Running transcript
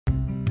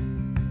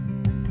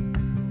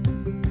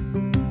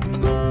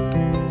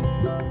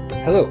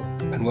Hello,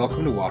 and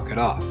welcome to Walk It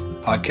Off,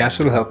 a podcast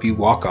that will help you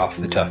walk off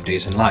the tough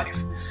days in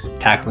life,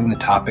 tackling the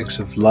topics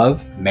of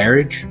love,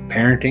 marriage,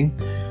 parenting,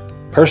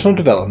 personal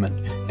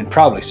development, and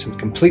probably some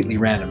completely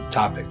random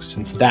topics,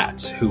 since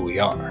that's who we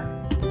are.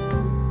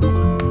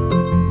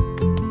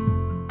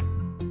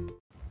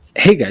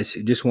 Hey guys,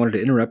 just wanted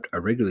to interrupt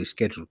our regularly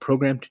scheduled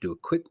program to do a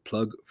quick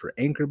plug for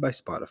Anchor by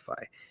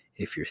Spotify.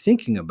 If you're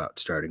thinking about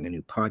starting a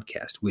new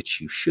podcast,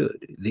 which you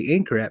should, the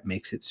Anchor app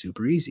makes it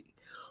super easy.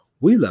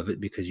 We love it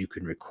because you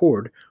can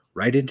record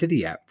right into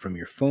the app from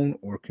your phone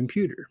or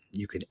computer.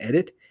 You can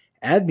edit,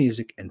 add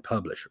music, and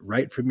publish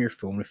right from your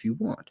phone if you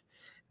want.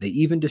 They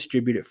even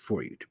distribute it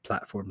for you to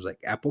platforms like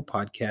Apple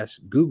Podcasts,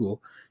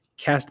 Google,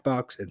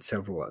 Castbox, and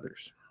several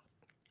others.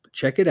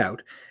 Check it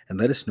out and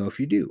let us know if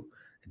you do.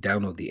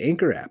 Download the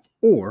Anchor app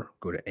or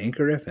go to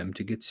Anchor FM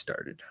to get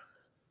started.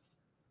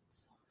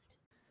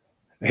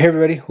 Hey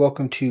everybody,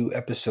 welcome to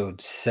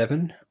episode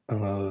 7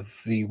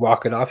 of the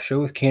Walk It Off show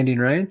with Candy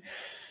and Ryan.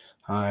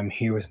 I'm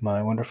here with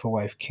my wonderful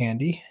wife,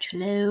 Candy.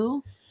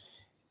 Hello.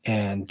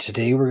 And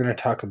today we're going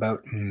to talk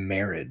about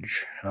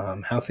marriage,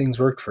 how things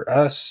worked for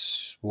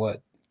us,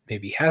 what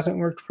maybe hasn't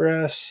worked for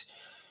us.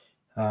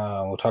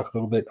 We'll talk a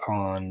little bit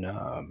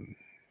on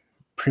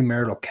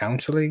premarital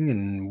counseling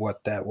and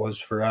what that was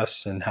for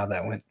us and how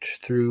that went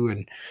through.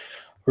 And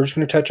we're just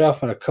going to touch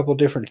off on a couple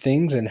different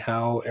things and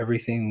how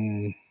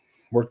everything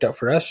worked out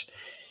for us.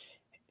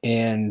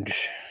 And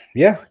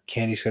yeah,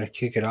 Candy's going to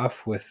kick it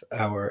off with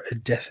our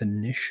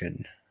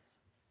definition.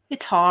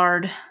 It's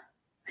hard.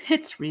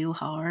 It's real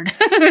hard.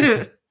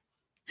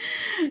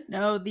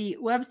 No, the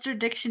Webster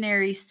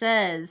Dictionary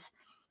says,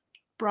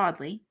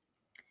 broadly,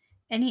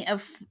 any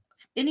of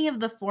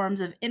the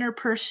forms of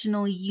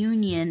interpersonal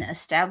union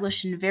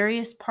established in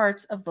various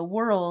parts of the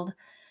world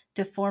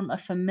to form a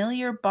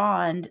familiar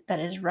bond that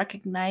is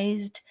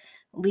recognized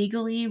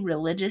legally,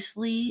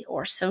 religiously,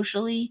 or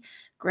socially,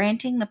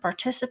 granting the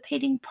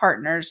participating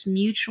partners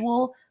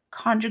mutual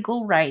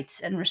conjugal rights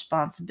and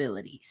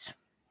responsibilities.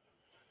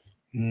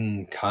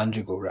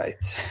 Conjugal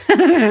rights.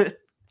 So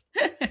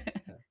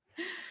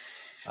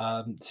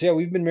yeah,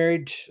 we've been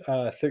married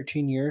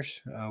 13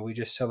 years. We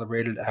just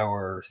celebrated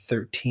our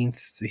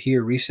 13th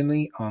here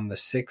recently on the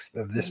 6th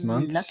of this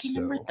month. Lucky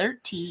number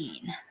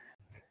 13.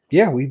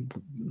 Yeah, we've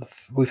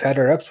had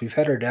our ups, we've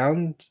had our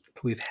downs,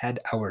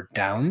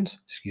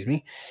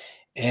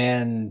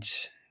 and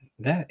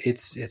yeah,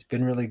 it's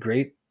been really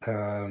great.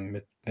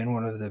 It's been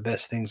one of the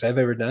best things I've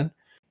ever done.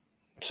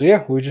 So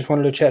yeah, we just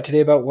wanted to chat today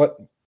about what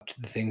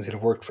the things that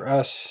have worked for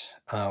us.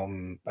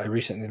 I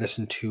recently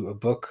listened to a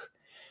book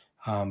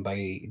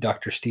by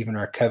Dr. Stephen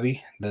R.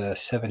 Covey, The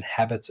 7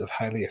 Habits of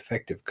Highly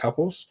Effective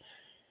Couples,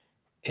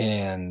 or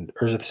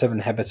is it The 7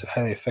 Habits of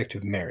Highly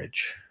Effective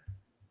Marriage?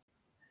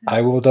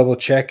 I will double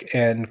check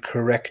and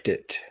correct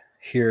it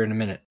here in a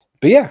minute.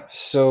 But yeah,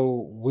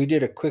 so we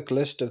did a quick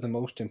list of the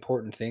most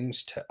important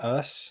things to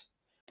us.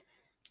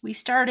 We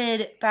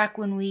started back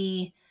when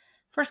we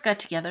first got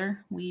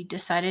together. We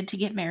decided to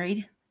get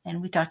married,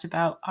 and we talked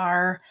about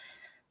our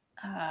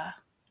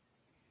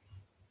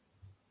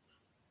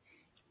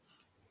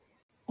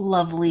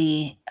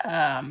lovely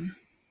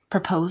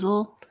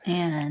proposal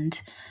and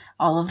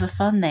all of the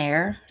fun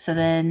there. So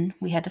then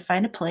we had to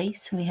find a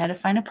place, we had to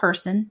find a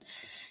person,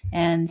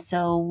 and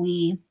so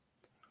we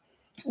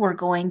were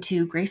going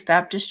to Grace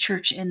Baptist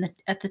Church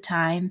at the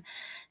time.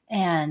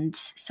 And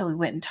so we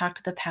went and talked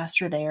to the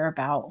pastor there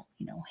about,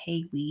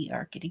 hey, we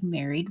are getting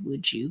married.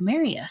 Would you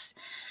marry us?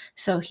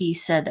 So he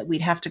said that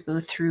we'd have to go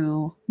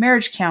through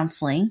marriage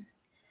counseling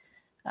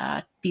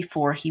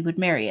before he would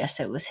marry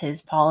us. It was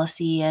his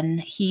policy, and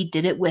he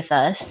did it with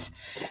us,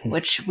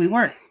 which we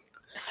weren't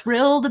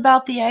thrilled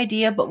about the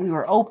idea, but we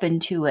were open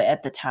to it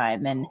at the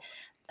time and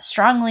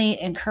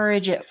strongly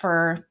encourage it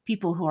for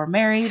people who are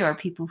married or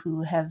people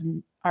who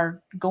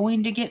are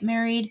going to get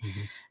married.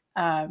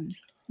 Mm-hmm.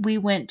 We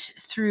went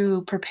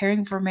through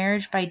Preparing for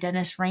Marriage by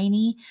Dennis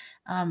Rainey.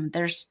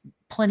 There's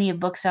plenty of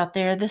books out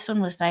there. This one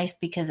was nice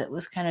because it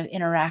was kind of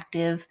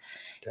interactive.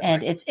 Definitely.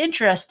 And it's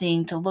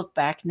interesting to look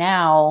back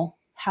now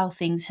how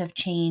things have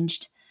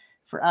changed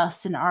for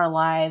us in our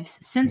lives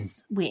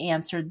since we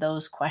answered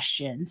those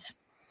questions.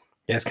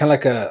 Yeah, it's kind of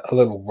like a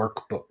little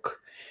workbook.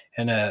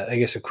 And I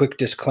guess a quick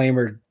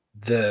disclaimer,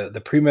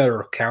 the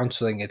premarital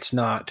counseling, it's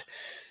not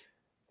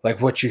like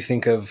what you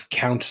think of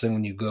counseling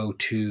when you go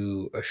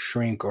to a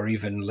shrink or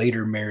even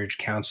later marriage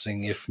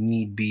counseling if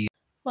need be.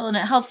 Well, and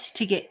it helps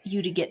to get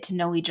you to get to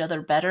know each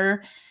other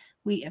better.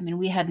 We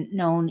hadn't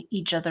known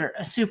each other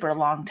a super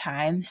long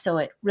time, so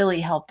it really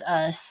helped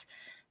us.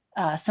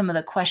 Some of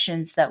the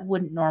questions that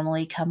wouldn't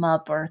normally come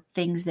up or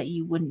things that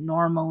you wouldn't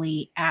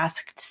normally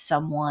ask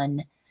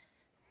someone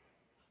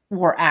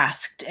were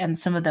asked, and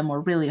some of them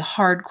were really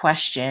hard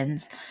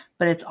questions,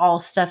 but it's all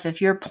stuff if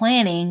you're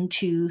planning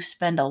to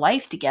spend a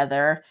life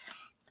together,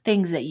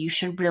 things that you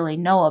should really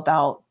know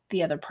about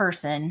the other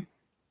person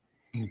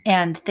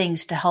and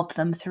things to help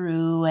them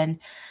through and,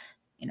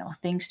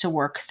 things to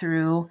work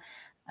through.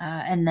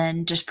 And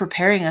then just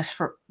preparing us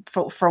for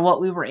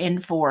what we were in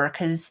for.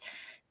 'Cause,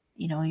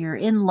 you're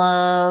in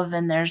love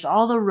and there's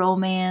all the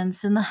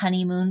romance and the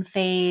honeymoon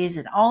phase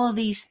and all of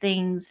these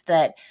things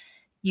that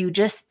you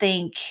just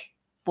think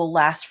will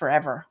last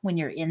forever when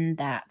you're in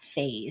that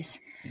phase.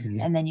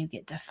 Mhm. And then you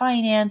get to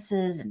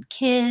finances and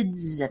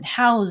kids and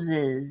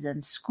houses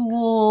and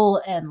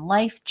school and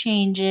life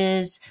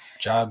changes,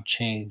 Job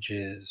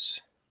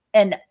changes.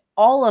 and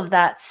all of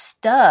that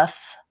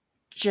stuff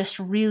just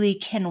really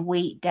can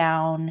weight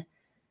down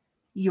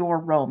your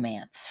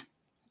romance.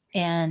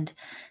 And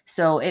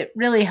so it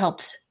really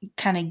helps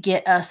kind of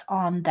get us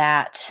on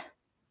that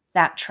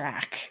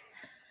track.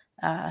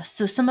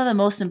 So some of the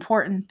most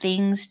important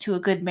things to a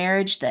good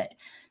marriage that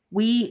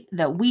we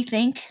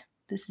think,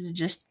 this is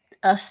just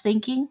us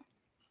thinking.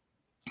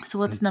 So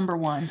what's number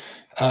one?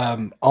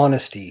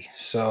 Honesty.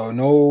 So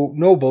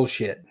no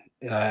bullshit.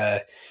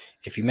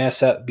 If you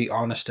mess up, be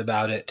honest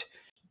about it.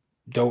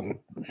 Don't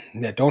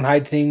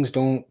hide things.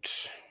 Don't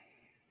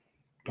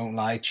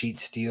lie, cheat,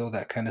 steal,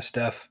 that kind of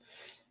stuff.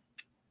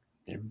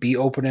 Be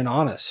open and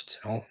honest.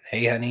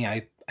 Hey honey,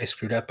 I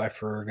screwed up. I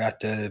forgot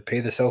to pay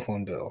the cell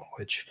phone bill,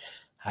 which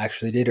I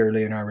actually did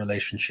early in our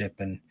relationship,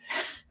 and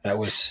that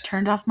was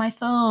turned off my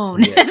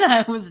phone. Yeah. And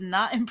I was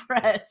not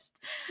impressed.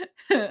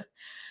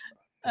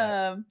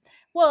 Well,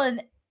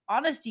 and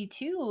honesty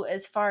too,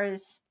 as far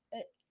as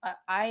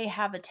I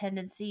have a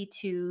tendency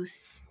to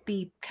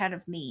be kind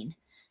of mean.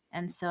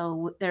 And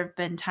so there have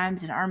been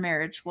times in our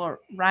marriage where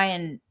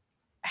Ryan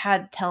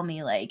had to tell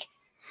me, like,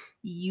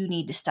 you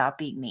need to stop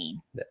being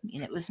mean.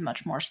 And it was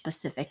much more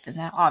specific than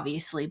that,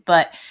 obviously.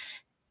 But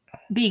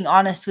being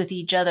honest with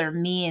each other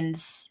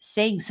means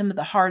saying some of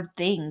the hard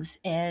things.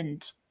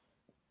 And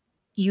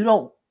you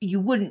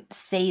wouldn't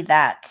say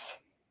that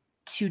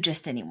to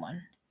just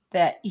anyone,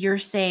 that you're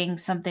saying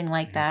something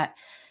like that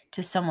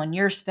to someone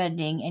you're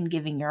spending and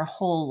giving your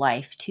whole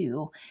life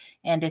to.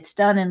 And it's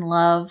done in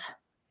love.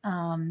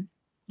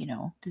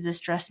 Does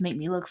this dress make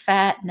me look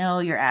fat? No,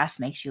 your ass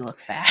makes you look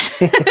fat.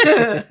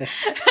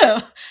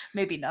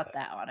 Maybe not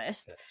that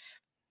honest.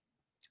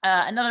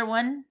 Another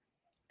one,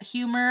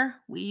 humor.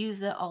 We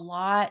use it a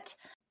lot.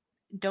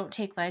 Don't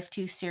take life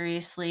too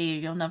seriously.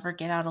 You'll never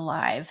get out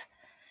alive.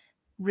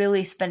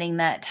 Really spending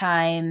that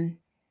time,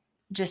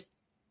 just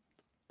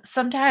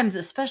sometimes,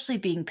 especially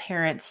being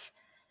parents,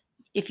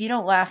 if you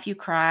don't laugh, you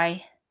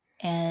cry.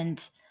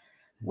 And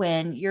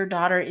when your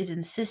daughter is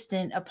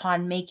insistent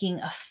upon making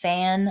a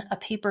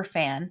paper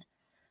fan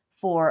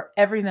for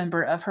every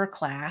member of her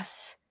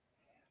class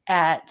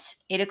at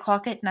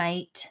 8:00 at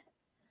night,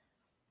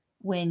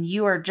 when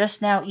you are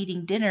just now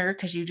eating dinner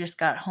because you just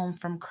got home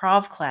from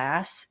Krav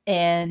class,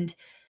 and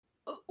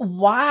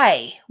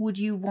why would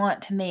you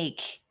want to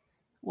make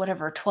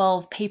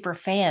 12 paper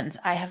fans?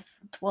 I have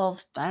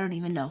 12, I don't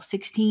even know,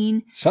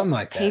 16 something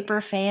like paper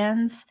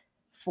fans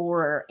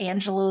for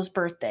Angelo's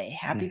birthday.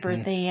 Happy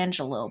birthday,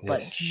 Angelo.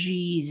 But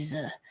geez.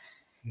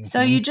 So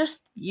you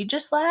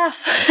just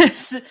laugh.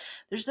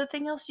 There's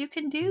nothing else you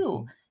can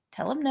do.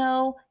 Tell him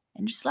no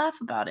and just laugh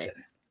about it.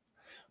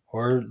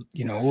 Or,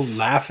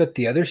 laugh at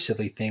the other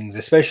silly things,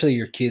 especially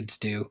your kids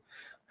do.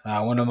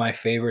 One of my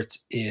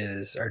favorites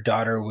is our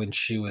daughter when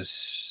she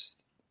was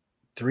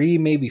 3,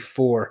 maybe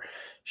 4.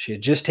 She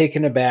had just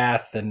taken a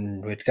bath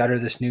and we'd got her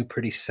this new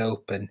pretty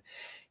soap, and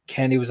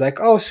Candy was like,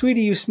 "Oh,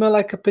 sweetie, you smell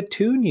like a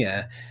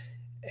petunia."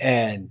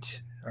 And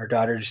our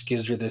daughter just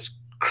gives her this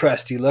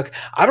crusty look.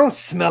 "I don't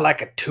smell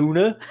like a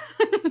tuna."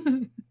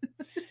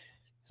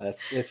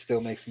 It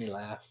still makes me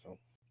laugh.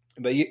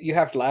 But you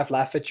have to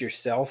laugh at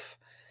yourself.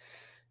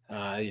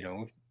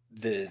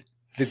 The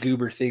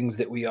goober things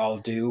that we all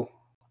do.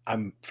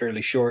 I'm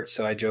fairly short,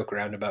 so I joke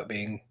around about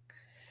being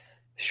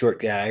a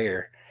short guy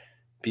or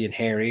being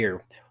hairy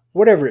or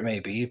whatever it may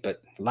be,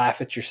 but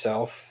laugh at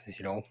yourself,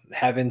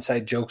 have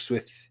inside jokes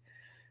with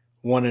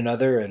one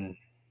another, and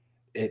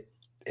it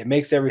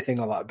makes everything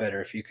a lot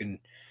better if you can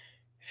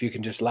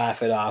just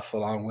laugh it off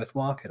along with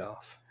walk it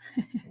off.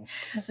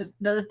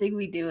 Another thing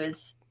we do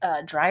is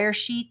dryer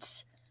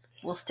sheets.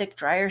 We'll stick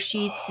dryer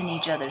sheets in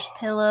each other's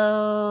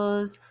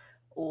pillows,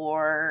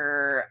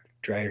 or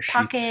dryer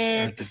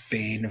pockets, sheets are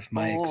the bane of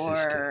my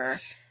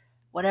existence.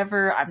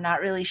 Whatever. I'm not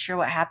really sure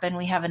what happened.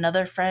 We have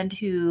another friend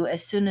who,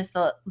 as soon as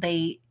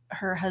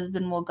her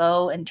husband will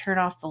go and turn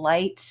off the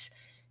lights,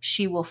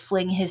 she will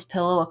fling his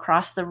pillow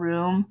across the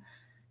room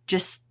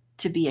just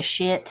to be a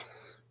shit.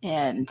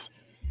 And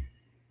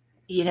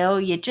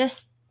you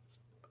just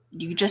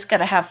got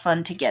to have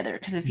fun together,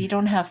 because if you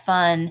don't have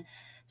fun,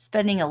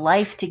 spending a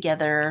life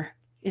together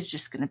is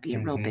just going to be a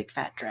real big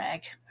fat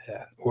drag.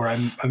 Yeah. Or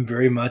I'm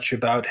very much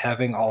about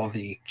having all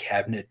the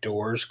cabinet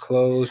doors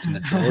closed and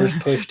the drawers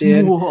pushed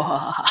in.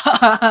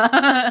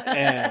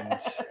 And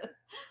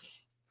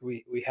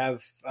we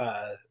have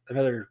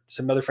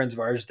some other friends of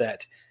ours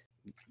that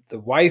the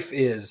wife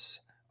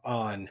is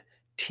on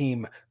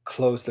team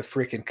close the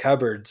freaking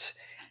cupboards,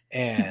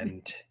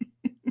 and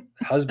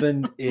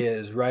husband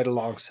is right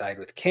alongside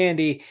with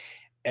Candy,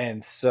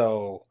 and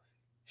so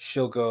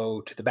she'll go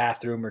to the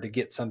bathroom or to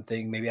get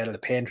something maybe out of the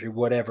pantry,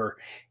 whatever.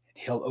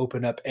 He'll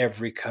open up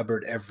every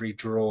cupboard, every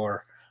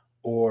drawer,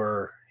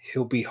 or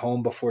he'll be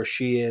home before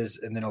she is,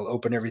 and then he'll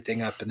open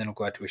everything up, and then he'll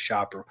go out to a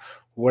shop or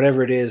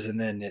whatever it is, and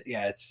then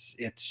it's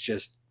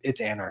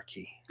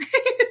anarchy.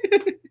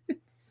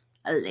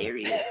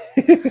 Hilarious.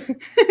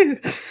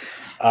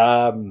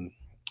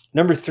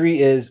 Number 3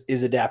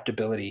 is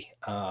adaptability.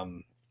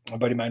 A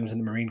buddy of mine was in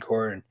the Marine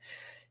Corps, and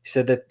he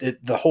said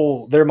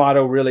that their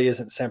motto really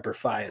isn't Semper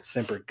Fi, it's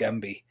Semper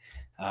Gumby.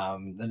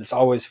 And it's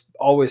always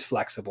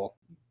flexible.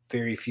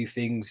 Very few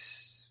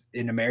things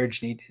in a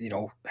marriage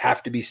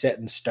have to be set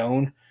in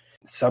stone.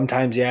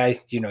 Sometimes,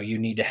 you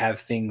need to have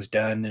things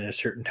done in a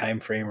certain time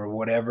frame or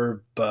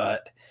whatever,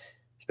 but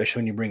especially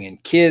when you bring in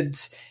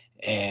kids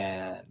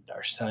and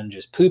our son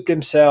just pooped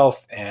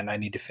himself and I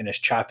need to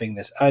finish chopping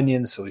this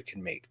onion so we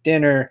can make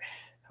dinner.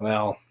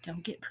 Well,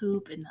 don't get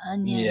poop in the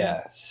onion.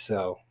 Yeah.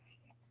 So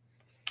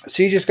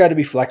you just got to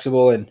be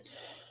flexible, and,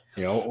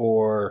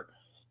 or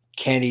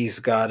Candy's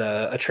got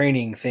a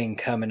training thing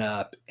coming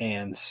up.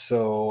 And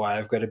so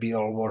I've got to be a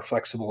little more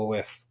flexible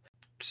with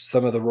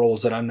some of the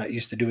roles that I'm not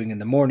used to doing in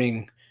the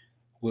morning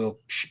will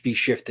be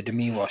shifted to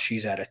me while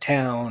she's out of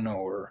town,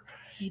 or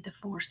may the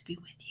force be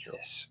with you.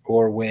 Yes.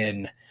 Or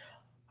when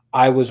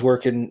I was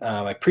working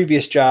my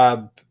previous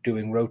job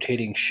doing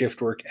rotating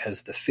shift work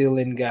as the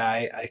fill-in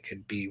guy, I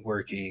could be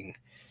working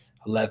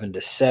 11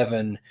 to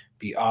 7,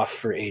 be off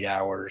for 8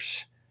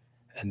 hours,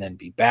 and then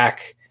be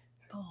back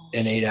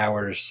in 8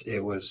 hours. It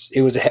was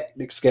a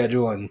hectic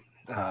schedule, and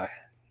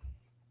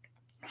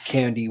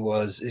Candy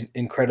was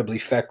incredibly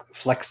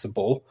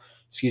flexible,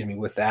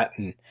 with that.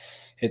 And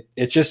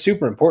it's just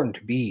super important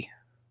to be,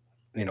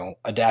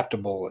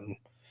 adaptable and,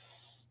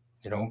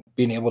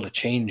 being able to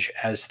change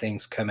as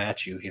things come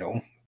at you.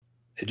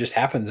 It just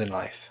happens in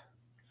life.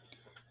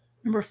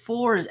 Number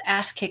 4 is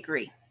ass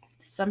kickery.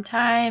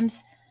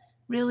 Sometimes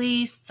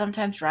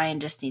Ryan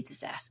just needs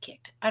his ass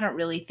kicked. I don't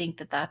really think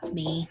that that's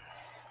me.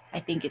 I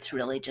think it's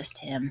really just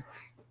him.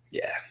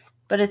 Yeah.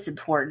 But it's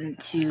important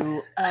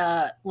to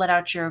let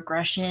out your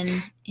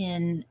aggression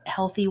in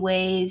healthy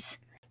ways.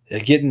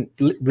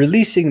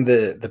 Releasing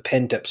the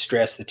pent up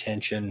stress, the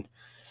tension,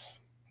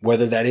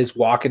 whether that is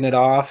walking it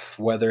off,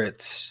 whether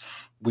it's,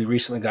 we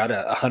recently got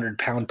a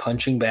 100-pound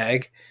punching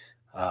bag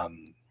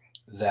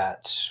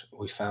that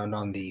we found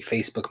on the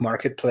Facebook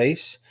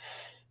Marketplace.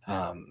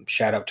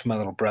 Shout out to my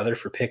little brother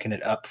for picking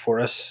it up for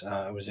us.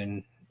 It was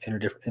in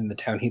the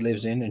town he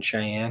lives in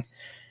Cheyenne.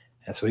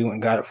 And so he went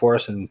and got it for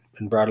us and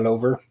brought it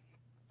over.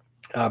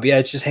 But yeah,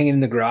 it's just hanging in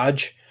the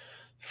garage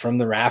from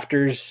the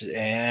rafters,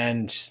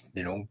 and,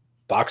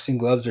 boxing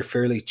gloves are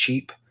fairly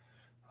cheap.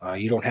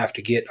 You don't have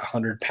to get a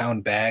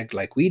 100-pound bag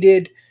like we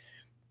did.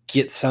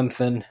 Get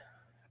something.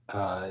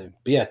 But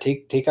yeah,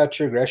 take out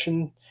your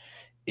aggression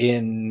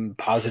in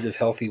positive,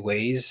 healthy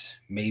ways.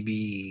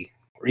 Maybe,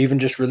 or even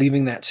just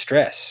relieving that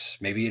stress.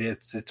 Maybe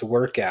it's a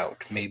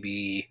workout.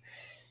 Maybe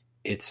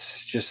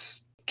it's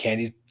just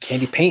candy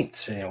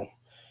paints.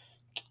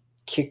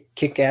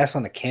 Kick ass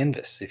on the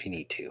canvas if you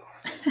need to.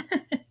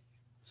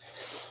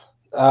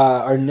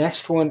 Our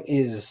next one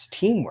is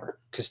teamwork,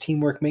 because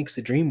teamwork makes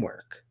the dream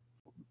work.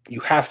 You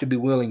have to be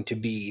willing to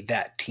be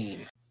that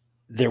team.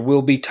 There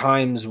will be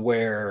times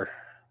where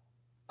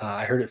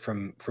I heard it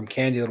from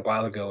Candy a little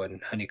while ago,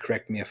 and honey,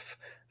 correct me if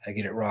I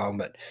get it wrong,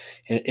 but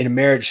in a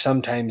marriage,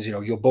 sometimes,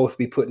 you'll both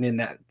be putting in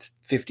that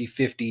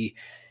 50-50,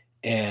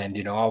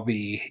 and, I'll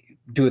be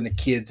doing the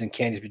kids and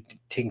Candy's be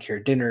taking care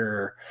of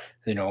dinner,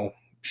 or,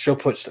 she'll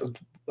put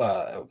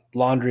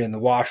laundry in the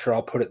washer,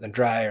 I'll put it in the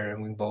dryer,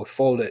 and we can both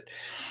fold it.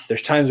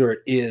 There's times where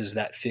it is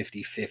that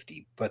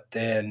 50-50, but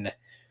then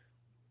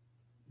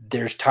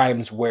there's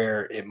times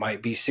where it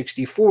might be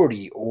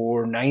 60-40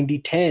 or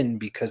 90-10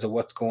 because of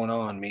what's going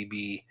on.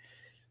 Maybe.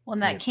 Well,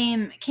 and that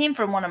came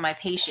from one of my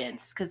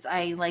patients, because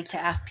I like to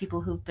ask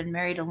people who've been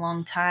married a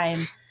long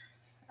time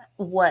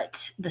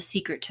what the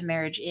secret to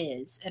marriage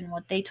is. And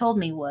what they told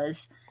me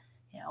was,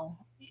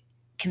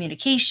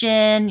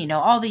 communication,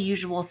 all the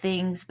usual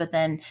things. But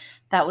then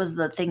that was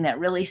the thing that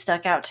really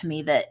stuck out to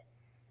me, that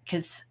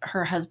because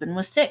her husband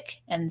was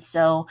sick. And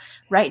so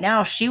right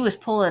now she was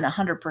pulling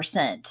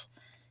 100%,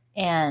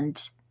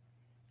 and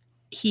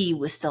he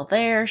was still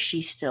there.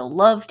 She still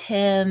loved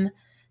him,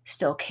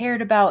 still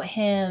cared about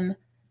him.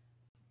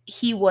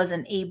 He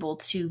wasn't able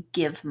to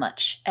give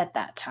much at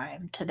that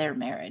time to their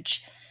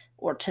marriage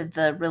or to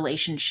the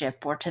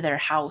relationship or to their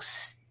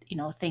house,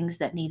 things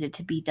that needed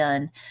to be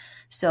done.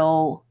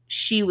 So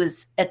she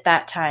was at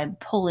that time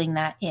pulling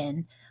that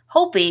in,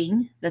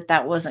 hoping that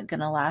that wasn't going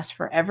to last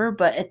forever.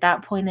 But at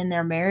that point in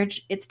their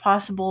marriage, it's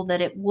possible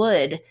that it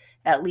would,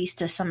 at least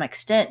to some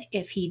extent,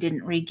 if he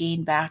didn't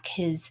regain back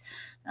his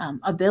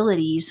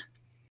abilities,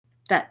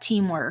 that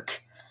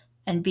teamwork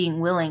and being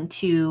willing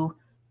to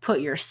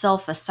put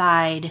yourself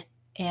aside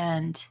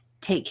and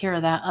take care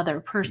of that other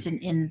person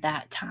in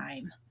that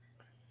time.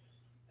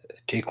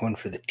 Take one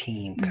for the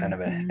team kind of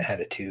an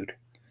attitude.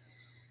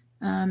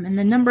 And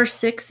then number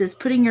 6 is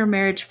putting your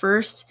marriage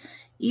first,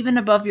 even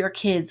above your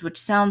kids, which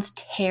sounds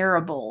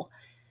terrible,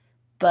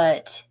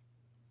 but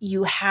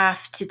you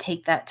have to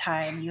take that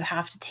time. You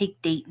have to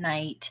take date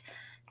night.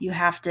 You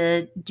have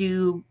to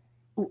do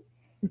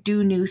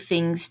do new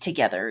things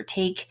together.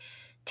 Take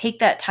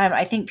that time.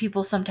 I think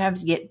people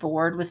sometimes get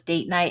bored with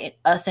date night,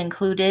 us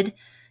included.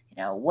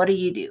 What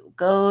do?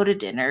 Go to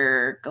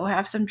dinner, go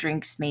have some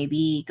drinks,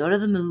 maybe go to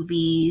the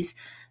movies.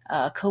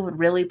 COVID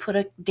really put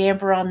a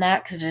damper on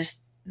that because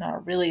there's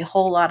not really a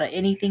whole lot of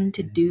anything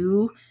to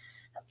do.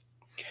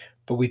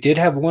 But we did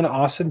have one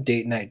awesome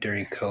date night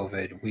during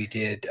COVID. We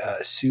did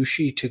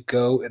sushi to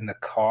go in the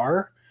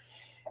car,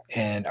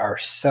 and our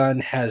son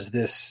has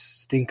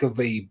this, think of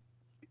a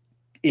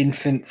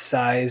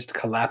infant-sized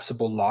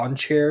collapsible lawn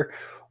chair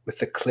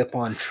with a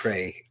clip-on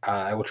tray.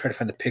 I will try to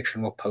find the picture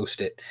and we'll post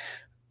it.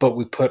 But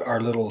we put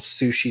our little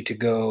sushi to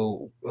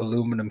go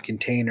aluminum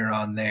container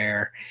on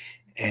there,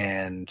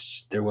 and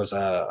there was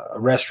a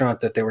restaurant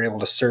that they were able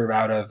to serve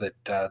out of that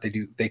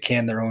they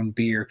can their own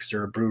beer because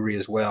they're a brewery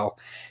as well,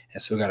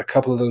 and so we got a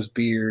couple of those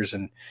beers,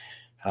 and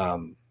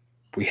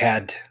we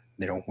had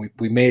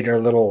we made our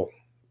little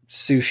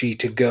sushi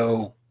to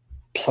go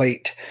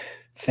plate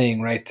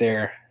thing right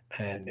there,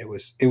 and it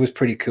was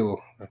pretty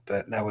cool.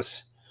 But that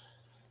was.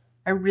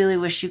 I really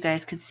wish you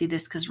guys could see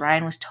this because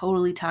Ryan was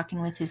totally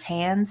talking with his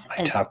hands.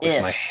 I talk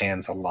with my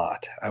hands a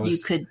lot. You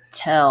could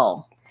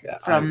tell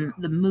from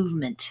the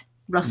movement,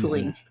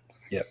 rustling.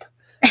 Yep.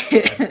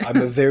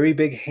 I'm a very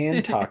big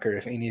hand talker,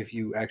 if any of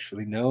you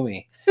actually know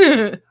me.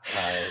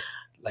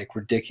 Like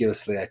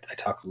ridiculously, I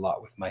talk a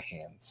lot with my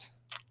hands.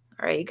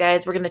 All right, you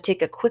guys, we're going to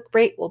take a quick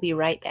break. We'll be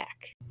right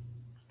back.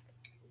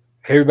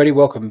 Hey, everybody,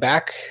 welcome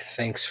back.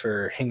 Thanks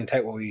for hanging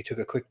tight while we took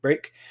a quick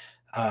break.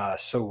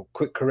 So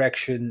quick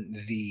correction,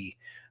 the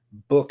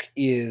book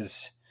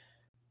is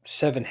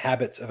 7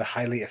 Habits of a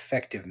Highly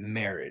Effective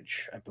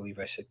Marriage. I believe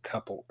I said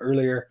couple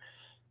earlier.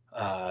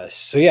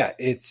 So yeah,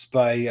 it's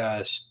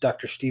by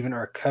Dr. Stephen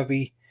R.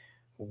 Covey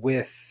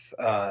with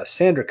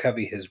Sandra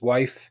Covey, his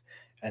wife.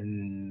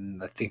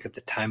 And I think at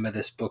the time of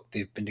this book,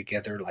 they've been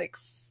together like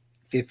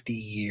 50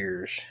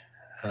 years.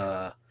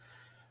 I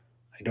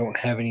don't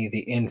have any of the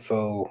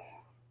info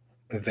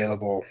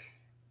available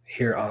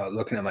here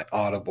looking at my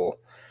Audible.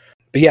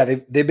 But yeah,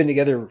 they've been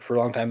together for a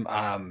long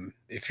time.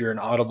 If you're an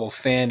Audible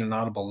fan, an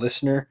Audible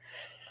listener,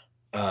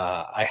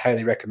 I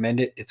highly recommend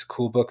it. It's a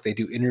cool book. They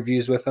do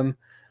interviews with them.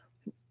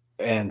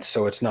 And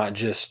so it's not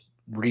just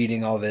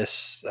reading all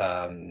this.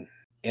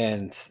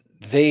 And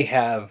they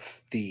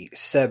have the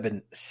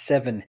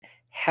seven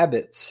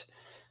habits.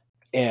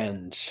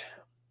 And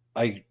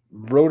I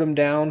wrote them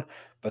down,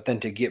 but then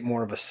to get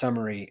more of a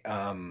summary,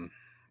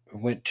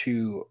 went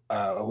to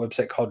a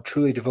website called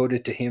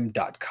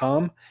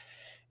trulydevotedtohim.com.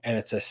 And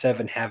it's a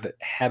 7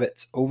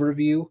 habits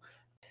overview.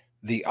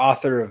 The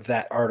author of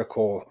that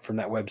article from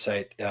that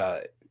website,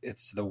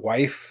 it's the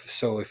wife.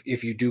 So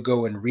if you do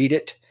go and read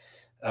it,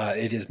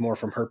 it is more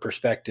from her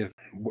perspective.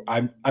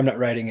 I'm not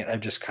writing it.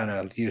 I've just kind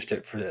of used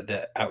it for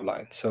the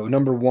outline. So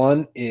number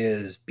 1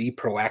 is be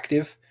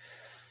proactive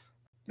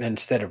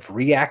instead of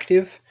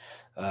reactive.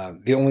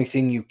 The only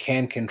thing you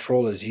can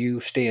control is you.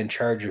 Stay in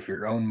charge of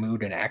your own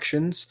mood and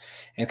actions.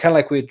 And kind of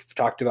like we've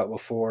talked about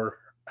before,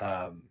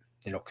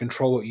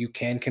 control what you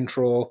can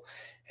control,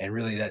 and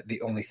really that the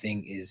only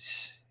thing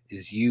is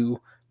you.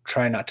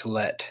 Try not to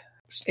let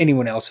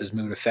anyone else's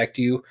mood affect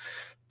you,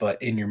 but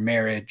in your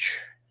marriage,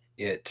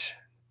 it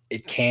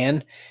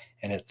can,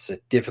 and it's a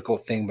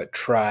difficult thing. But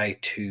try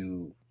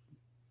to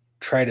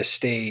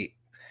stay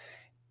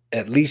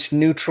at least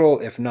neutral,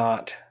 if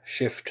not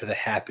shift to the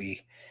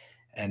happy,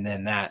 and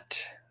then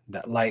that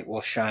light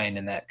will shine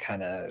in that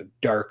kind of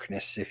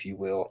darkness, if you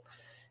will,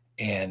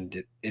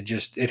 and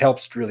it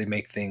helps to really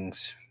make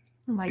things.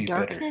 My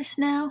darkness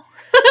better. Now?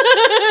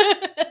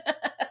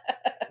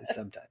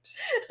 Sometimes.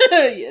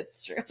 Yeah,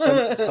 it's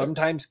true.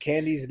 Sometimes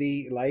Candy's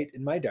the light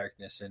in my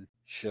darkness, and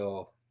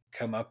she'll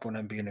come up when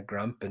I'm being a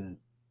grump and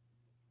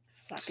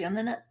slap you on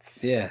the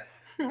nuts. Yeah.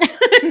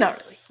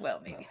 Not really.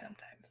 Well, maybe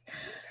sometimes.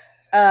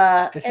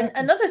 And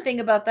another thing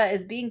about that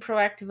is being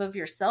proactive of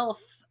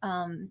yourself,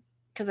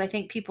 because I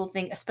think people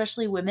think,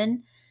 especially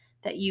women,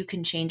 that you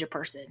can change a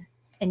person,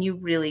 and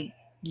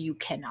you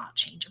cannot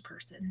change a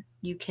person.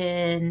 You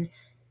can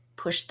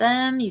push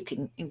them, you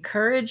can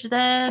encourage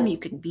them, you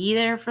can be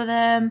there for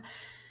them,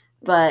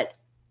 but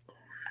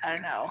I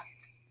don't know.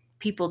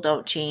 People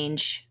don't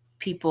change.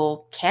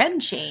 People can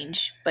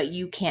change, but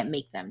you can't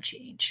make them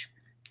change.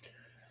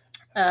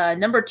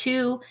 Number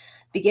 2,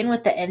 begin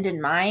with the end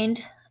in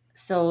mind.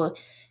 So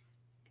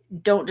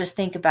don't just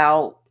think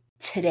about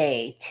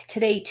today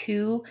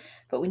too,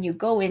 but when you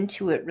go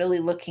into it, really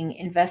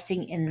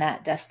investing in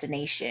that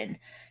destination,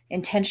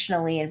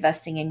 intentionally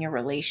investing in your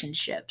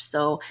relationship.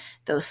 So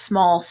those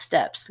small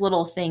steps,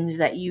 little things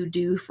that you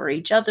do for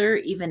each other,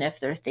 even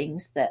if they're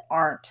things that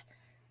aren't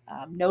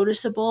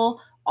noticeable,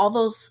 all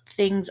those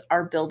things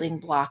are building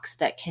blocks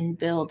that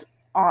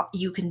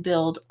you can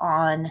build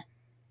on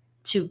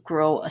to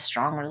grow a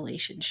strong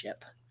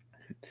relationship.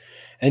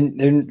 And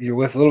then you're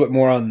with a little bit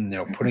more on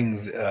putting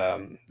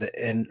the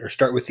end, or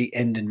start with the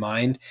end in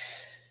mind.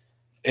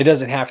 It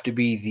doesn't have to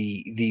be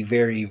the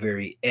very,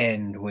 very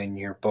end when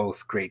you're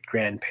both great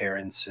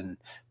grandparents, and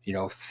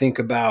think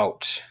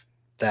about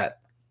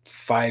that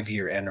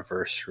 5-year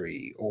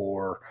anniversary,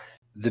 or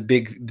the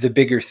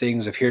bigger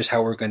things of here's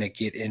how we're going to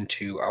get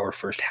into our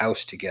first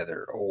house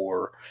together,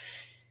 or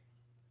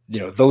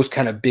those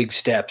kind of big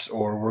steps,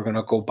 or we're going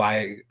to go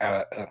buy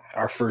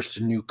our first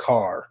new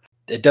car.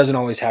 It doesn't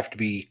always have to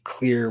be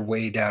clear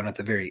way down at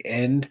the very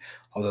end,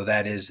 although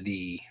that is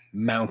the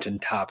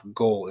mountaintop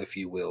goal, if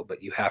you will.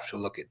 But you have to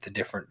look at the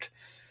different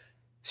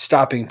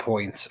stopping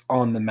points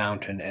on the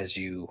mountain as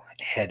you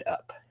head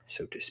up,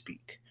 so to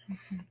speak.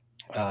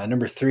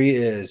 Number 3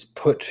 is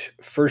put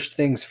first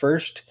things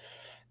first.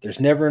 There's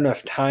never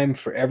enough time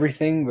for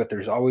everything, but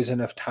there's always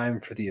enough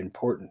time for the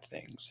important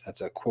things.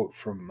 That's a quote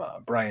from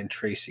Brian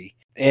Tracy.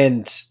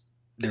 And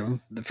the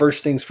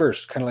first things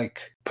first, kind of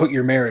like put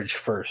your marriage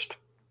first.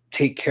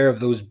 Take care of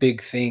those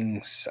big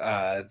things.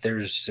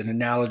 There's an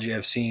analogy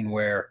I've seen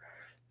where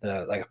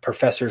like a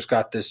professor's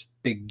got this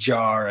big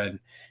jar and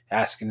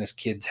asking his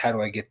kids, how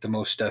do I get the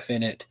most stuff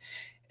in it?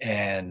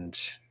 And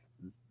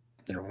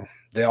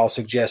they all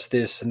suggest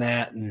this and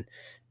that. And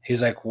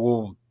he's like,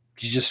 well,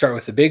 you just start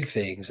with the big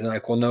things. And they're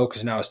like, well, no,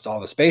 because now it's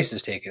all the space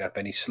is taken up.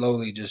 And he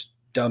slowly just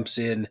dumps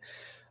in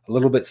a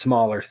little bit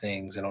smaller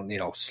things, and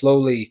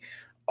slowly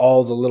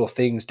all the little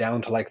things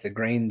down to like the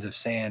grains of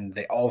sand,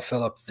 they all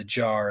fill up the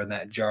jar. And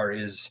that jar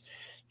is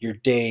your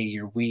day,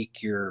 your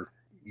week, your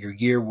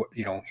year,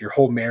 your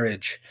whole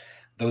marriage.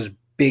 Those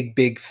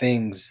big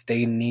things,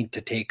 they need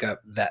to take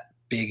up that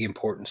big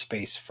important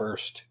space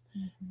first.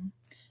 Mm-hmm.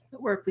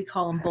 At work, we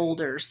call them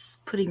boulders.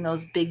 Putting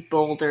those big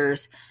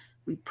boulders,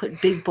 we put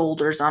big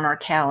boulders on our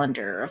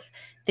calendar of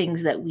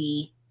things that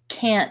we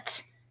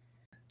can't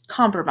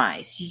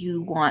compromise.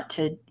 You want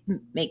to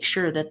make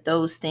sure that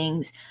those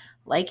things,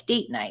 like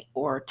date night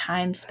or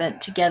time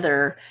spent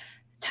together,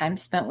 time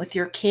spent with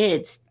your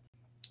kids.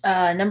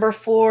 Number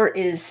 4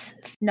 is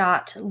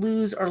not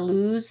lose or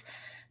lose.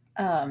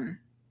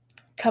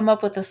 Come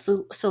up with a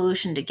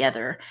solution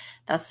together.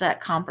 That's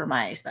that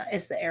compromise. That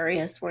is the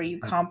areas where you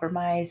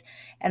compromise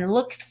and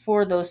look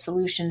for those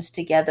solutions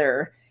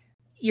together.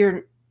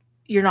 You're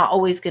not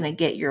always going to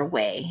get your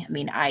way. I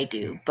mean, I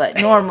do,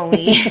 but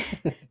normally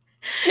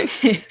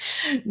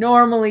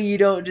you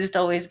don't just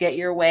always get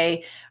your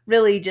way.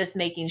 Really just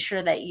making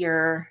sure that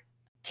you're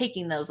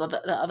taking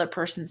the other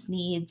person's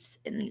needs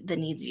and the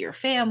needs of your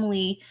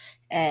family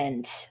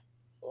and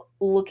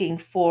looking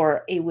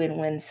for a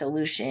win-win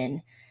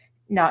solution.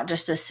 Not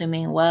just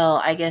assuming, well,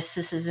 I guess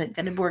this isn't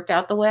going to work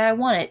out the way I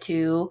want it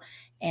to,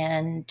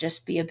 and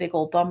just be a big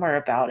old bummer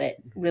about it.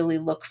 Really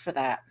look for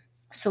that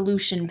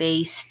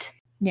solution-based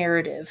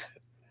narrative.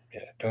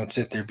 Yeah, don't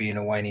sit there being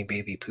a whiny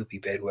baby poopy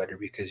bedwetter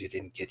because you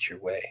didn't get your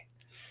way.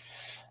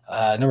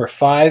 Number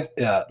 5,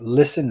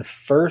 listen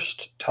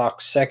first, talk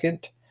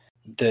second.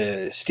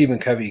 The Stephen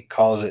Covey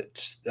calls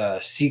it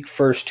seek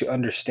first to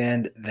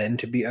understand, then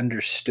to be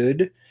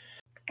understood.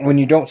 When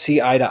you don't see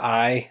eye to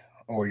eye,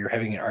 or you're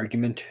having an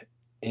argument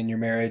in your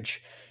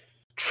marriage,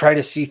 try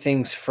to see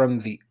things from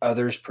the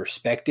other's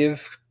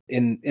perspective.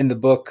 In the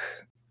book,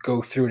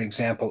 go through an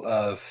example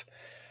of,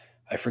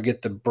 I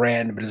forget the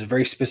brand, but it's a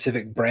very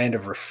specific brand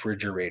of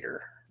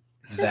refrigerator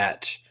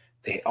that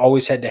they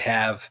always had to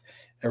have,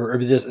 or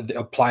this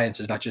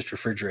appliances, not just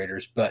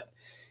refrigerators, but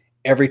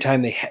every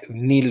time they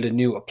needed a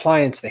new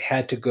appliance, they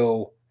had to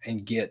go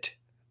and get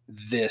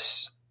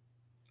this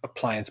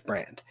appliance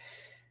brand.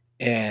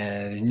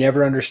 And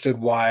never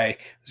understood why. It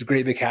was a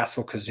great big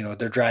hassle because,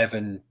 they're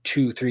driving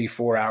 2, 3,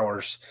 4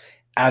 hours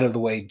out of the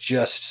way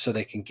just so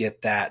they can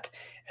get that.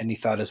 And he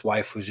thought his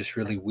wife was just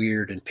really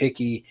weird and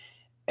picky.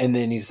 And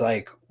then he's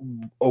like,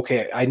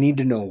 okay, I need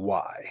to know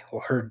why.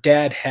 Well, her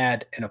dad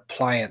had an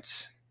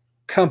appliance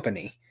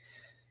company.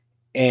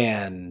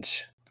 And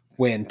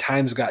when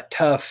times got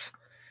tough,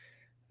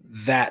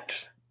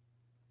 that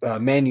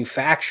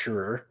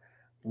manufacturer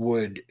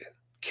would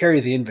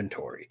carry the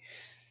inventory.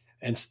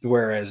 And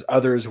whereas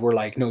others were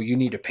like, no, you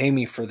need to pay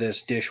me for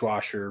this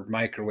dishwasher,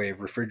 microwave,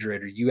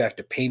 refrigerator. You have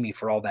to pay me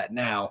for all that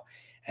now.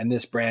 And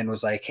this brand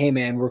was like, hey,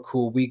 man, we're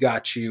cool. We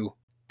got you.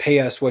 Pay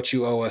us what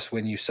you owe us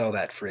when you sell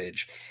that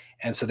fridge.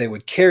 And so they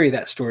would carry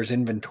that store's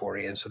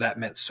inventory. And so that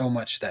meant so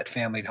much to that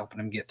family, helping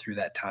them get through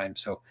that time.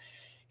 So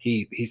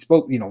he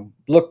spoke,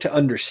 looked to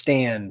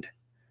understand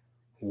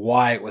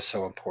why it was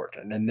so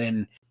important. And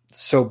then,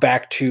 so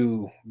back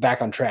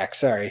on track,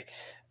 sorry.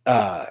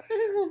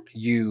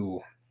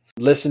 You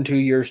listen to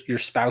your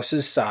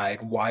spouse's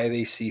side, why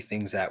they see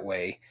things that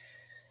way,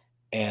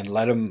 and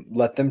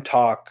let them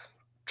talk.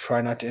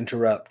 Try not to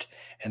interrupt.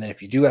 And then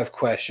if you do have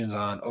questions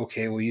on,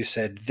 okay, well, you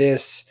said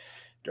this,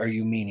 are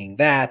you meaning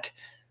that?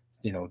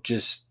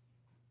 Just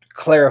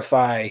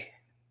clarify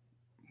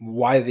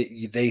why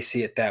they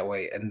see it that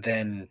way. And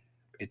then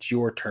it's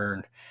your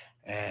turn.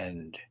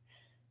 And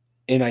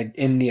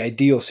in the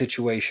ideal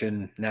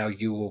situation, now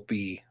you will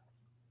be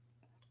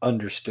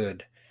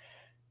understood,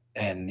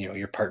 and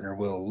your partner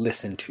will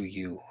listen to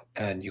you,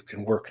 and you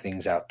can work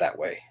things out that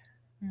way.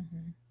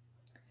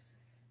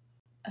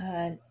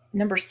 Mm-hmm.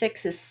 Number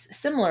 6 is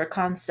similar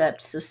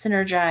concept. So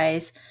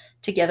synergize,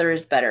 together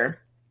is better.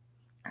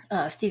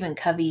 Stephen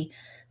Covey,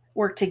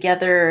 work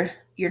together.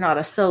 You're not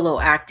a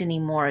solo act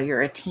anymore.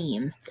 You're a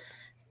team.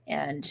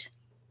 And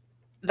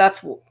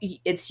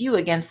it's you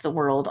against the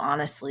world,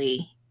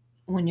 honestly,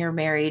 when you're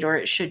married, or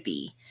it should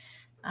be.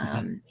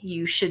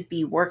 You should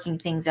be working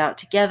things out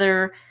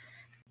together,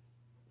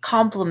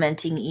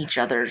 complementing each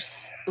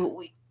other's.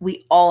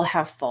 We all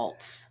have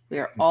faults. We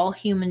are all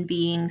human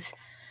beings.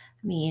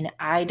 I mean,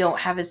 I don't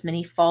have as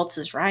many faults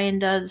as Ryan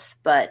does,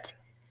 but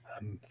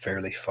I'm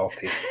fairly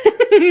faulty.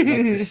 Like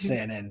the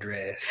San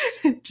Andreas.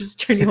 Just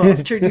turn you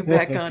off, turn you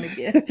back on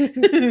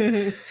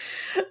again.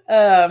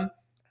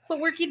 But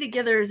working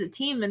together as a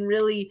team, and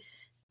really,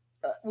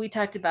 we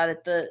talked about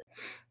it, the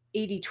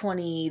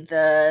 80-20,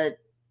 the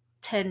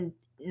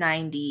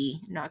 10-90,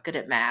 not good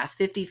at math,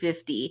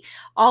 50-50,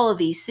 all of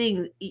these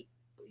things,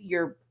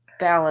 you're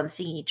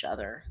balancing each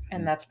other.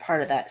 And that's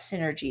part of that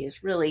synergy,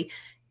 is really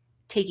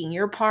taking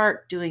your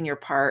part, doing your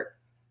part,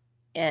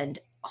 and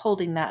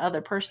holding that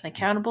other person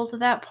accountable to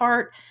that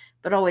part,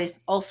 but always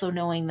also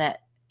knowing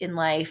that in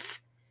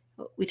life,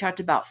 we talked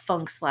about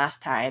funks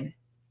last time,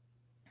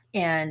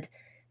 and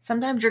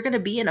sometimes you're going to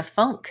be in a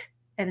funk,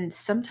 and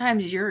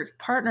sometimes your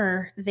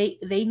partner, they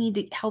need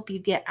to help you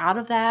get out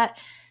of that.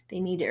 They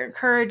need to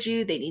encourage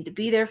you, they need to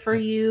be there for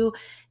you,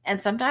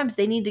 and sometimes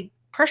they need to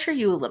pressure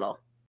you a little.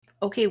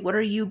 Okay, what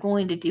are you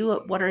going to do?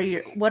 What are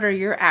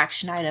your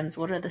action items?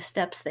 What are the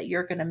steps that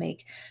you're going to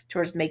make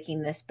towards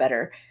making this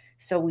better?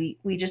 So we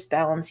just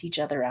balance each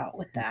other out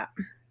with that.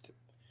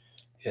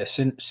 Yeah,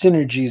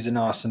 synergy is an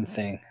awesome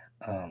thing.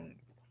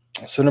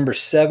 So number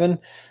 7,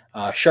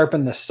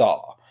 sharpen the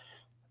saw.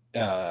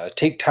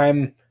 Take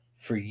time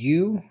for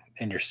you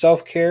and your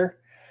self-care.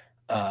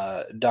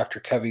 Dr.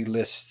 Covey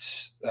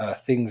lists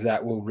things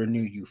that will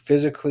renew you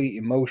physically,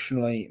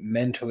 emotionally,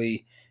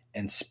 mentally,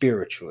 and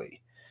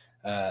spiritually.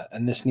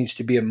 And this needs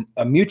to be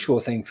a mutual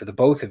thing for the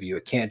both of you.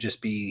 It can't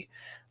just be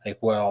like,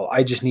 well,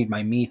 I just need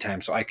my me time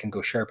so I can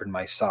go sharpen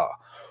my saw.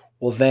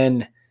 Well,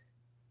 then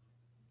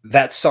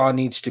that saw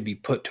needs to be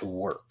put to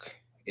work.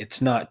 It's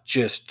not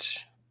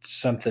just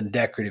something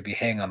decorative you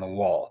hang on the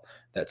wall.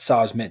 That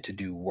saw is meant to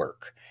do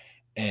work.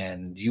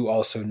 And you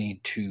also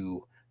need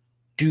to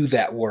do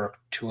that work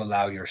to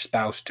allow your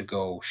spouse to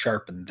go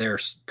sharpen their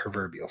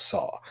proverbial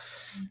saw.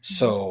 Mm-hmm.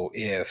 So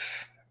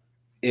if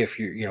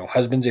you're,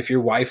 husbands, if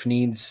your wife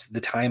needs the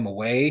time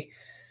away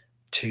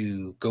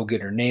to go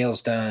get her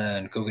nails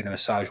done, go get a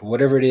massage,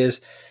 whatever it is,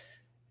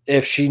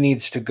 if she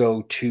needs to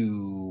go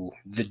to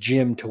the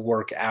gym to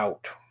work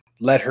out,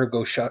 let her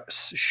go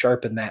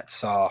sharpen that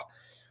saw.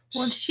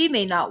 Well, she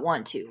may not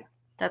want to.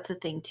 That's a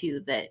thing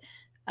too, that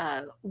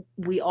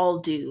we all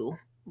do.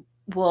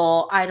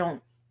 Well,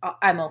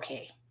 I'm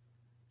okay.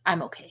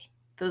 I'm okay.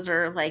 Those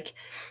are like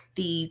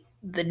the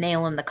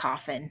nail in the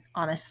coffin,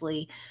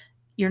 honestly.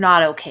 You're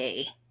not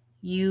okay.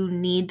 You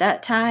need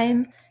that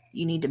time.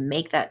 You need to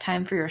make that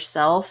time for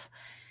yourself,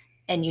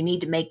 and you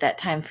need to make that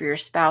time for your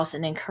spouse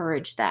and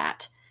encourage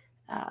that.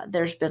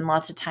 There's been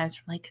lots of times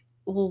where I'm like,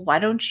 well, why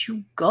don't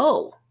you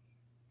go?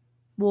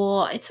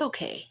 Well, it's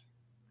okay.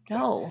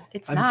 No,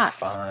 I'm not.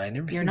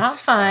 Fine. You're not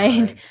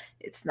fine.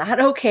 It's not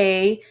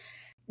okay.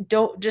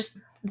 Don't just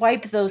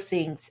wipe those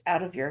things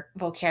out of your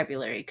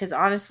vocabulary, because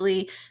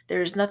honestly,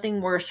 there's nothing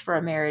worse for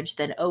a marriage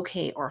than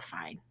okay or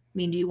fine. I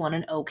mean, do you want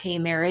an okay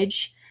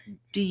marriage?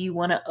 Do you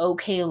want an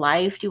okay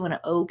life? Do you want an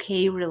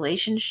okay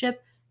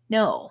relationship?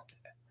 No.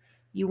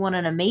 You want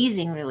an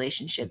amazing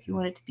relationship. You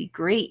want it to be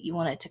great. You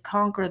want it to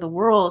conquer the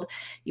world.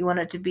 You want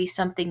it to be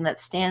something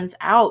that stands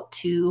out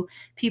to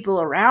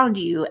people around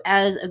you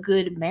as a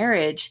good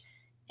marriage.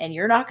 And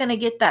you're not going to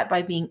get that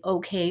by being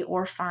okay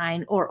or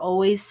fine or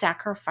always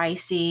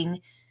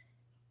sacrificing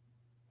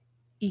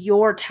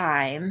your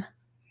time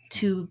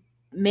to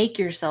make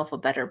yourself a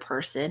better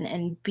person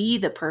and be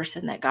the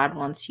person that God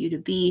wants you to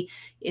be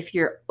if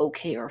you're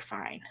okay or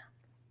fine.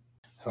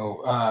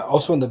 So,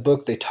 also in the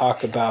book, they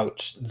talk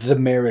about the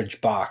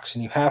marriage box,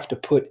 and you have to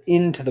put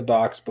into the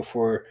box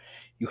before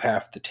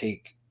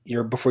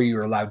before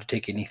you're allowed to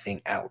take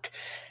anything out.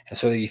 And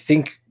so you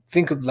think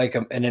of like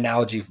an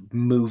analogy of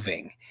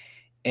moving,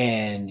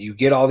 and you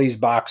get all these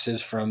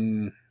boxes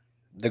from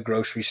the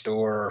grocery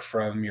store or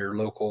from your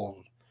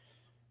local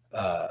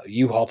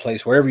U-Haul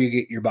place, wherever you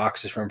get your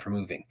boxes from for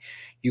moving.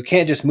 You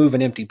can't just move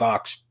an empty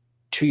box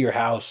to your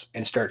house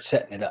and start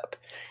setting it up.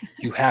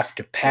 You have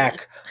to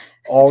pack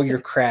all your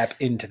crap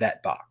into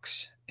that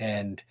box.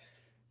 And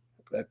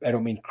I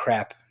don't mean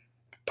crap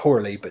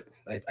poorly, but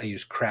I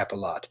use crap a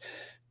lot.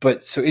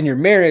 But so in your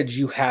marriage,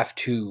 you have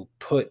to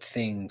put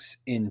things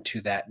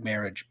into that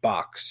marriage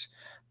box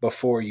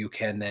before you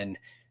can then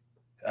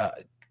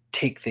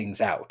take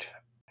things out.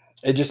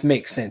 It just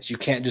makes sense. You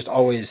can't just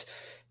always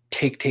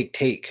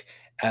take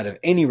out of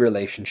any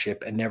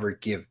relationship and never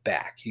give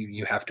back.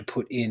 You have to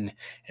put in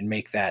and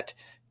make that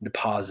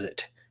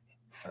deposit.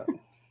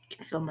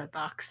 Can fill my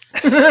box.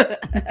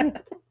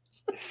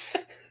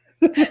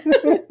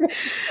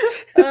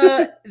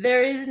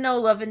 There is no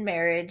love in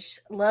marriage.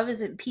 Love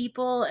isn't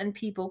people, and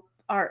people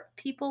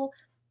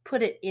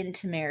put it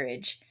into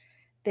marriage.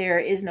 There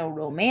is no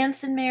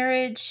romance in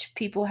marriage.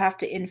 People have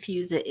to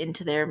infuse it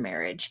into their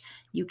marriage.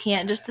 You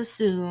can't just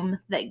assume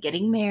that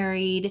getting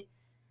married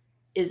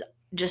is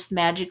just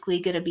magically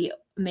going to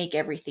make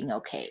everything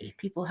okay.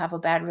 People have a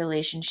bad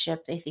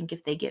relationship. They think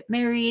if they get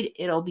married,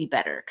 it'll be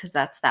better, because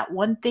that's that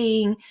one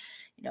thing,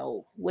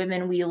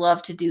 women, we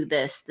love to do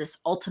this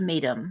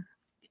ultimatum.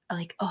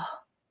 Like, oh,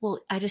 well,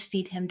 I just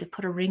need him to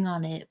put a ring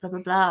on it, blah,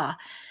 blah, blah.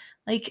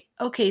 Like,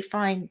 okay,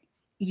 fine.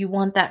 You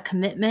want that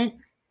commitment,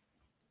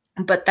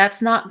 but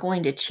that's not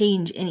going to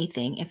change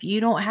anything. If you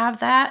don't have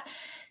that,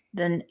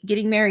 then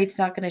getting married is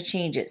not going to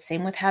change it.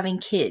 Same with having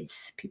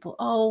kids. People,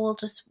 oh,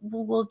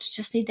 we'll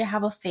just need to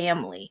have a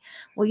family.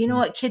 Well, you know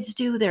what kids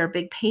do? They're a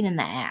big pain in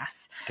the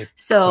ass. They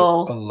put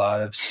a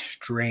lot of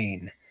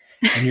strain,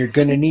 and you're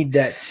going to need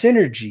that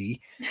synergy.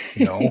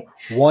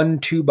 1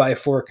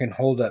 2x4 can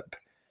hold up,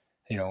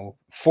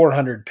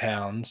 400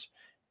 pounds,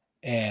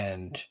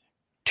 and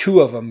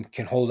 2 of them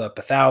can hold up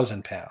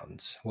 1,000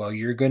 pounds. Well,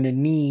 you're going to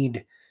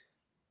need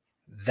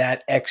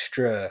that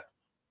extra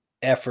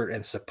effort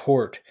and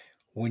support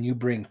when you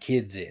bring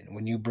kids in,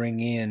 when you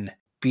bring in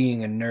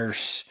being a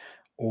nurse,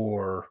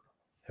 or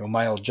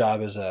my old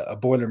job as a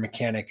boiler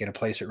mechanic in a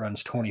place that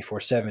runs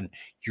 24/7.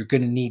 You're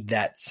going to need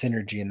that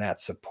synergy and that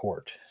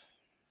support.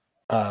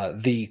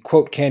 The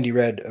quote Candy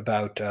read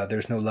about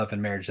there's no love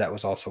in marriage, that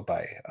was also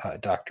by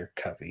Dr.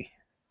 Covey,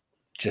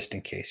 just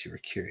in case you were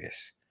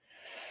curious.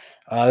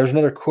 There's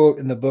another quote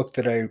in the book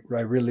that I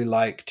really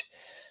liked.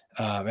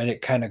 And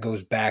it kind of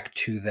goes back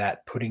to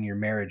that putting your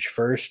marriage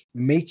first.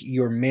 Make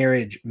your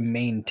marriage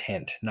main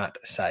tent, not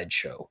a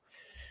sideshow.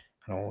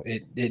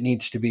 It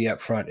needs to be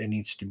up front. It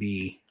needs to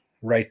be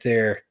right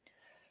there.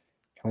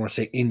 I want to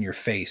say in your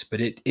face,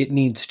 but it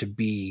needs to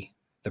be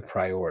the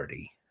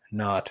priority,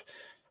 not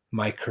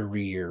my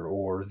career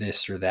or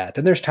this or that.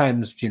 And there's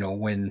times,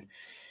 when,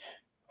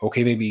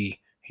 okay, maybe,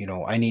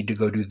 I need to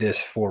go do this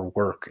for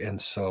work.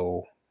 And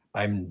so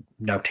I'm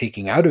now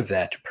taking out of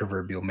that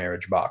proverbial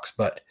marriage box.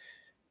 But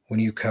when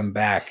you come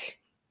back,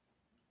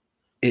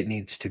 it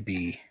needs to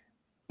be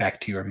back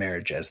to your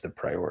marriage as the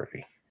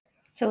priority.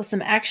 So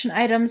some action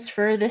items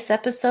for this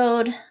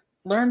episode: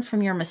 learn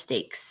from your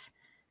mistakes.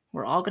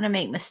 We're all going to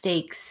make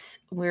mistakes.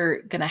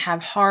 We're going to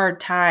have hard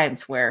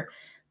times where,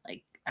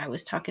 like I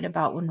was talking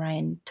about when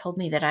Ryan told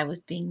me that I was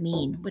being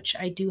mean, which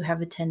I do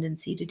have a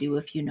tendency to do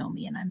if you know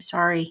me, and I'm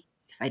sorry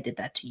if I did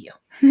that to you.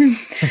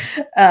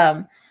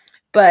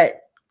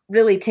 But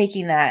really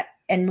taking that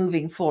and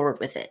moving forward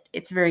with it.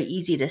 It's very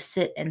easy to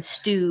sit and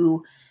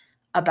stew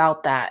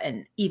about that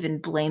and even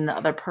blame the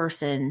other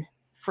person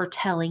for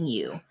telling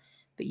you.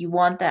 But you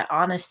want that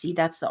honesty.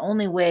 That's the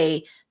only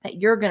way that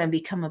you're going to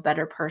become a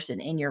better person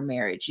in your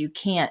marriage. You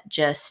can't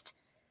just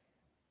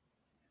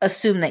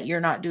assume that you're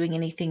not doing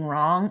anything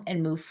wrong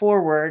and move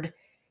forward.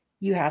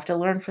 You have to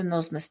learn from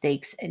those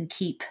mistakes and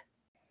keep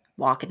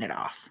walking it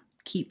off.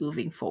 Keep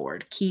moving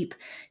forward. Keep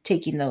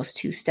taking those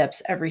 2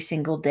 steps every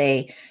single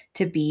day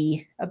to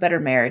be a better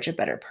marriage, a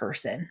better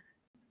person.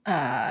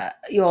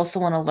 You also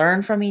want to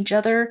learn from each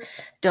other.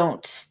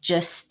 Don't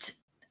just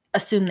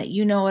assume that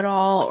you know it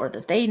all or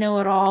that they know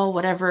it all,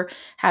 whatever.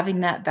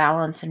 Having that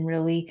balance and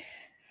really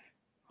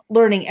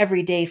learning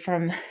every day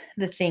from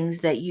the things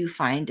that you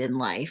find in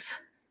life.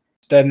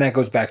 Then that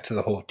goes back to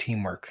the whole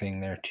teamwork thing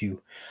there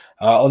too.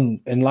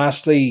 And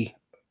lastly,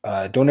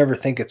 don't ever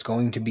think it's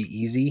going to be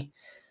easy.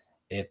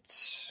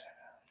 It's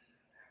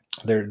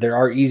there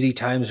are easy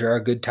times, there are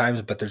good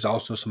times, but there's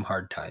also some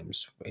hard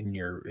times in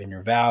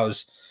your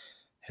vows.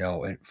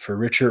 For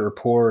richer or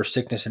poorer,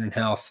 sickness and in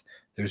health,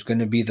 there's going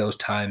to be those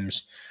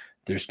times.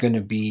 There's going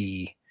to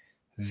be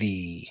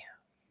the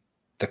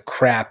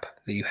crap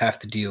that you have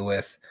to deal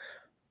with.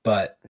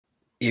 But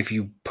if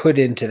you put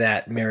into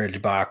that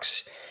marriage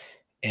box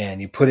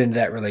and you put into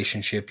that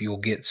relationship, you'll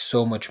get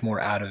so much more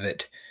out of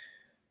it.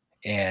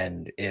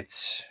 And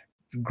it's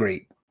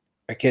great.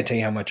 I can't tell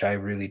you how much I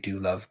really do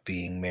love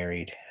being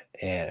married.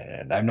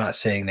 And I'm not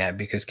saying that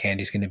because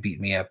Candy's going to beat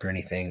me up or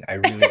anything. I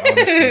really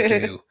honestly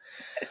do.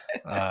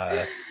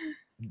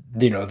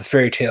 The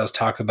fairy tales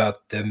talk about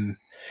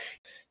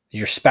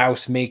your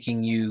spouse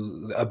making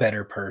you a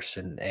better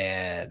person.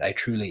 And I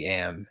truly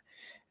am.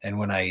 And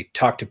when I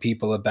talk to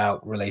people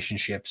about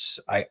relationships,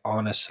 I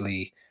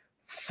honestly,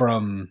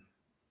 from,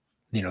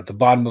 the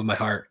bottom of my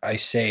heart, I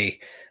say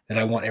that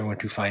I want everyone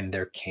to find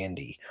their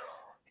Candy.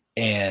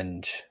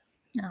 And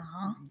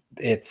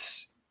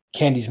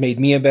Candy's made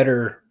me a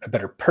better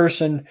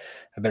person,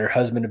 a better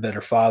husband, a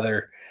better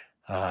father.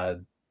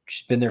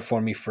 She's been there for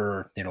me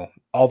for,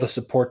 all the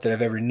support that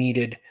I've ever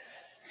needed.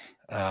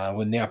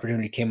 When the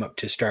opportunity came up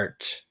to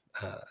start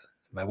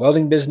my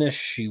welding business,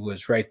 she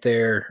was right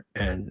there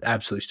and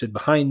absolutely stood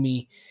behind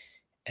me.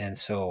 And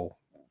so,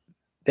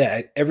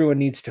 yeah, everyone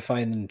needs to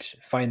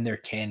find their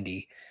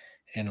Candy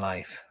in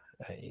life.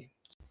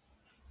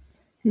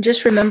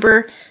 Just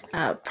remember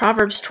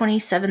Proverbs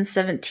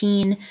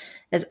 27:17,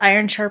 as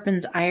iron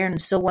sharpens iron,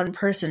 so one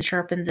person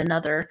sharpens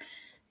another.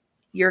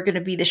 You're going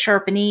to be the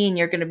sharpenee and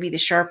you're going to be the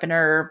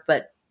sharpener,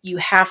 but you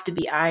have to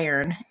be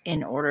iron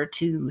in order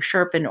to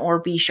sharpen or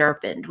be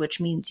sharpened, which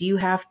means you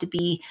have to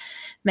be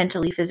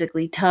mentally,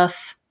 physically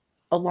tough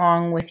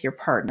along with your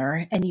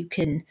partner, and you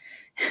can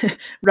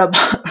rub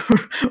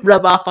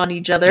off on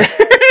each other.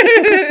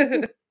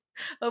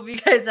 Hope you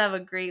guys have a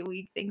great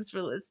week. Thanks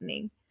for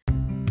listening.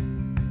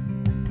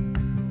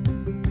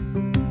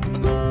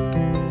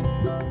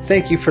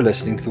 Thank you for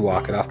listening to the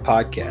Walk It Off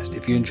podcast.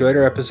 If you enjoyed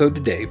our episode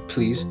today,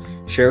 please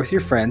share with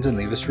your friends and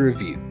leave us a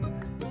review.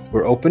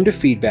 We're open to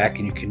feedback,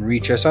 and you can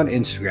reach us on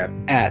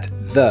Instagram at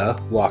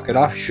The Walk It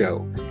Off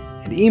Show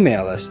and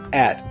email us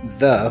at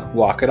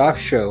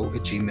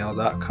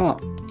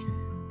thewalkitoffshow@gmail.com.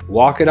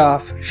 Walk it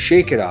off,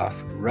 shake it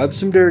off, rub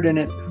some dirt in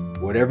it,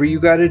 whatever you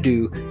got to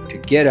do to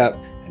get up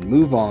and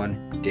move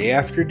on day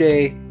after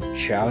day,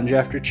 challenge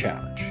after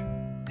challenge.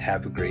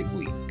 Have a great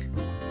week.